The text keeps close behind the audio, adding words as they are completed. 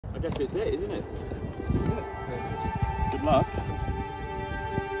guess it's it, isn't it? Good luck.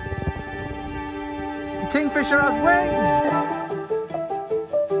 Kingfisher has wings!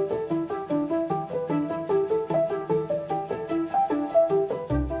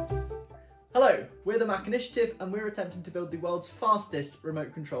 Hello, we're the Mach initiative and we're attempting to build the world's fastest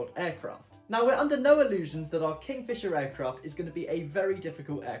remote-controlled aircraft. Now we're under no illusions that our Kingfisher aircraft is going to be a very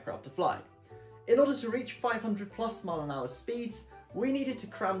difficult aircraft to fly. In order to reach 500 plus mph speeds, we needed to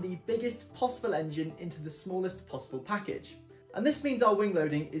cram the biggest possible engine into the smallest possible package. And this means our wing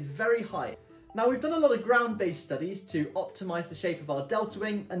loading is very high. Now we've done a lot of ground-based studies to optimise the shape of our delta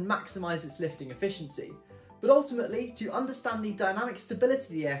wing and maximise its lifting efficiency. But ultimately, to understand the dynamic stability of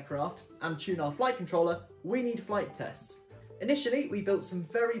the aircraft and tune our flight controller, we need flight tests. Initially, we built some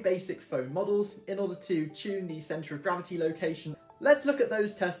very basic foam models in order to tune the centre of gravity location. Let's look at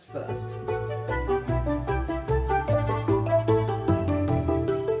those tests first.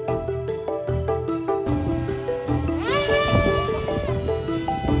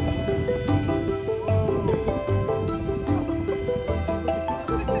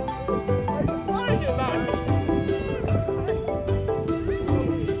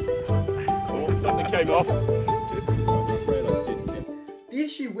 Off. The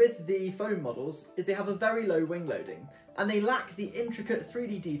issue with the foam models is they have a very low wing loading, and they lack the intricate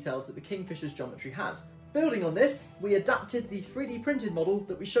 3D details that the Kingfisher's geometry has. Building on this, we adapted the 3D printed model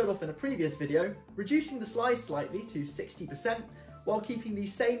that we showed off in a previous video, reducing the size slightly to 60%, while keeping the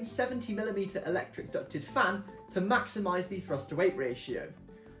same 70mm electric ducted fan to maximise the thrust to weight ratio.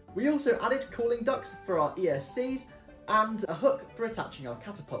 We also added cooling ducts for our ESCs, and a hook for attaching our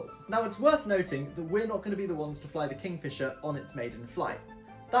catapult. Now it's worth noting that we're not going to be the ones to fly the Kingfisher on its maiden flight.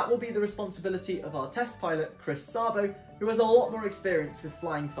 That will be the responsibility of our test pilot, Chris Szabo, who has a lot more experience with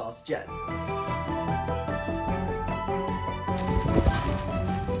flying fast jets.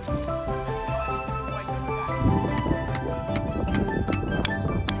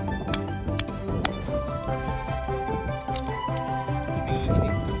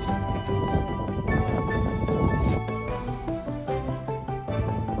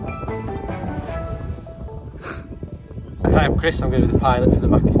 Hi, I'm Chris, I'm going to be the pilot for the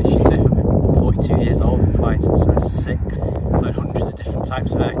Mach initiative. I'm 42 years old, I've been flying since I was 6. I've flown hundreds of different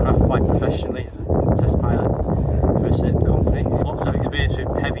types of aircraft, flying professionally as a test pilot for a certain company. Lots of experience with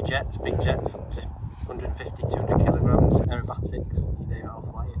heavy jets, big jets, up to 150, 200 kilograms, aerobatics, you name it, I'll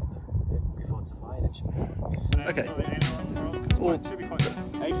fly it. Looking forward to flying it. Okay.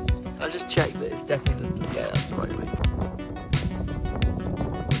 I just checked that it's definitely yeah, that's the right way.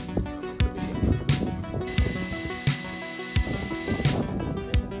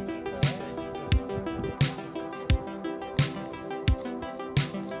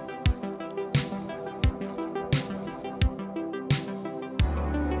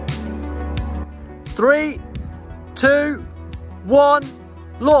 Three, 2, 1,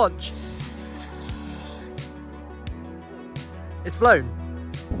 launch! It's flown.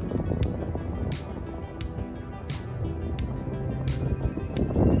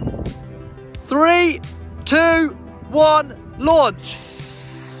 Three, 2, 1, launch!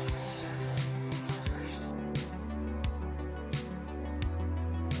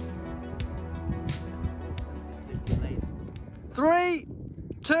 Three,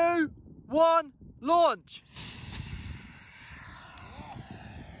 2, 1, launch!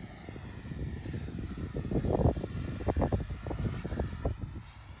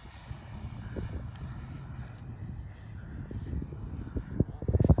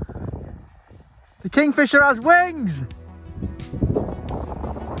 The Kingfisher has wings!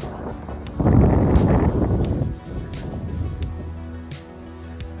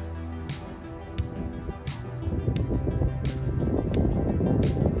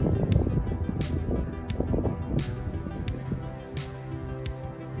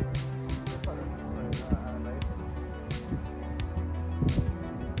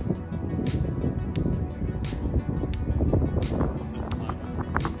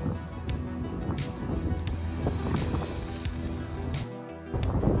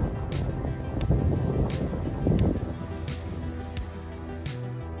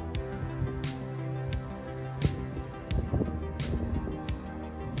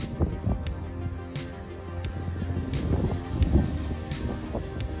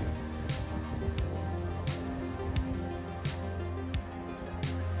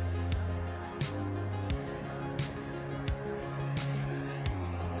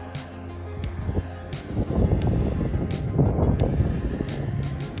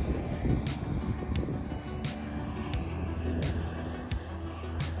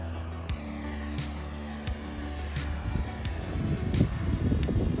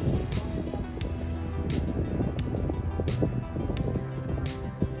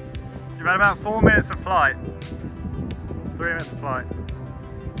 had about 4 minutes of flight. 3 minutes of flight.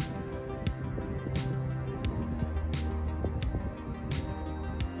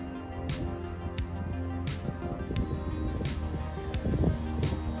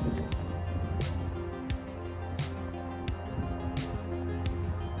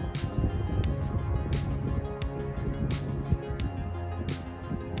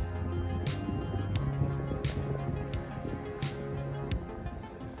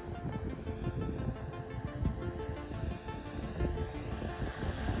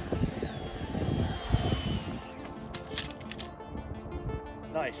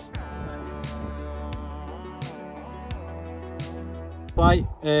 Nice. Flight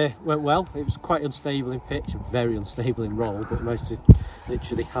went well. It was quite unstable in pitch and very unstable in roll, but we managed to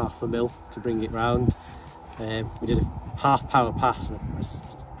literally half a mil to bring it round. We did a half power pass, and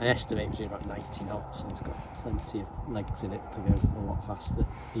I estimate it was doing about 90 knots, so it's got plenty of legs in it to go a lot faster,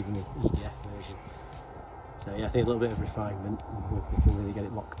 even the EDF version. So yeah, I think a little bit of refinement and we can really get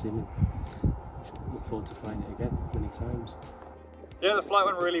it locked in. Look forward to flying it again many times. Yeah, the flight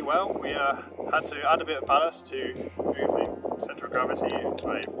went really well. We had to add a bit of ballast to move the centre of gravity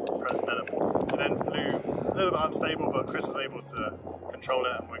by present minimum. We then flew a little bit unstable, but Chris was able to control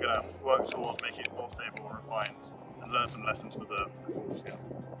it, and we're going to work towards making it more stable and refined and learn some lessons for the full scale.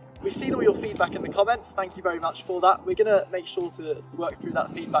 We've seen all your feedback in the comments, thank you very much for that. We're going to make sure to work through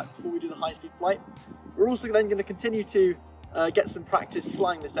that feedback before we do the high-speed flight. We're also then going to continue to get some practice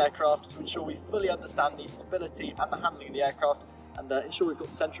flying this aircraft to ensure we fully understand the stability and the handling of the aircraft, and ensure we've got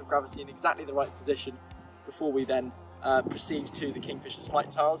the centre of gravity in exactly the right position before we then proceed to the Kingfisher's flight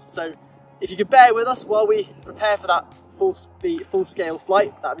trials. So if you could bear with us while we prepare for that full-scale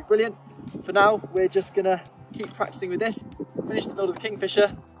flight, that'd be brilliant. For now, we're just going to keep practicing with this, finish the build of the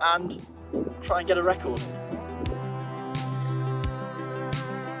Kingfisher and try and get a record.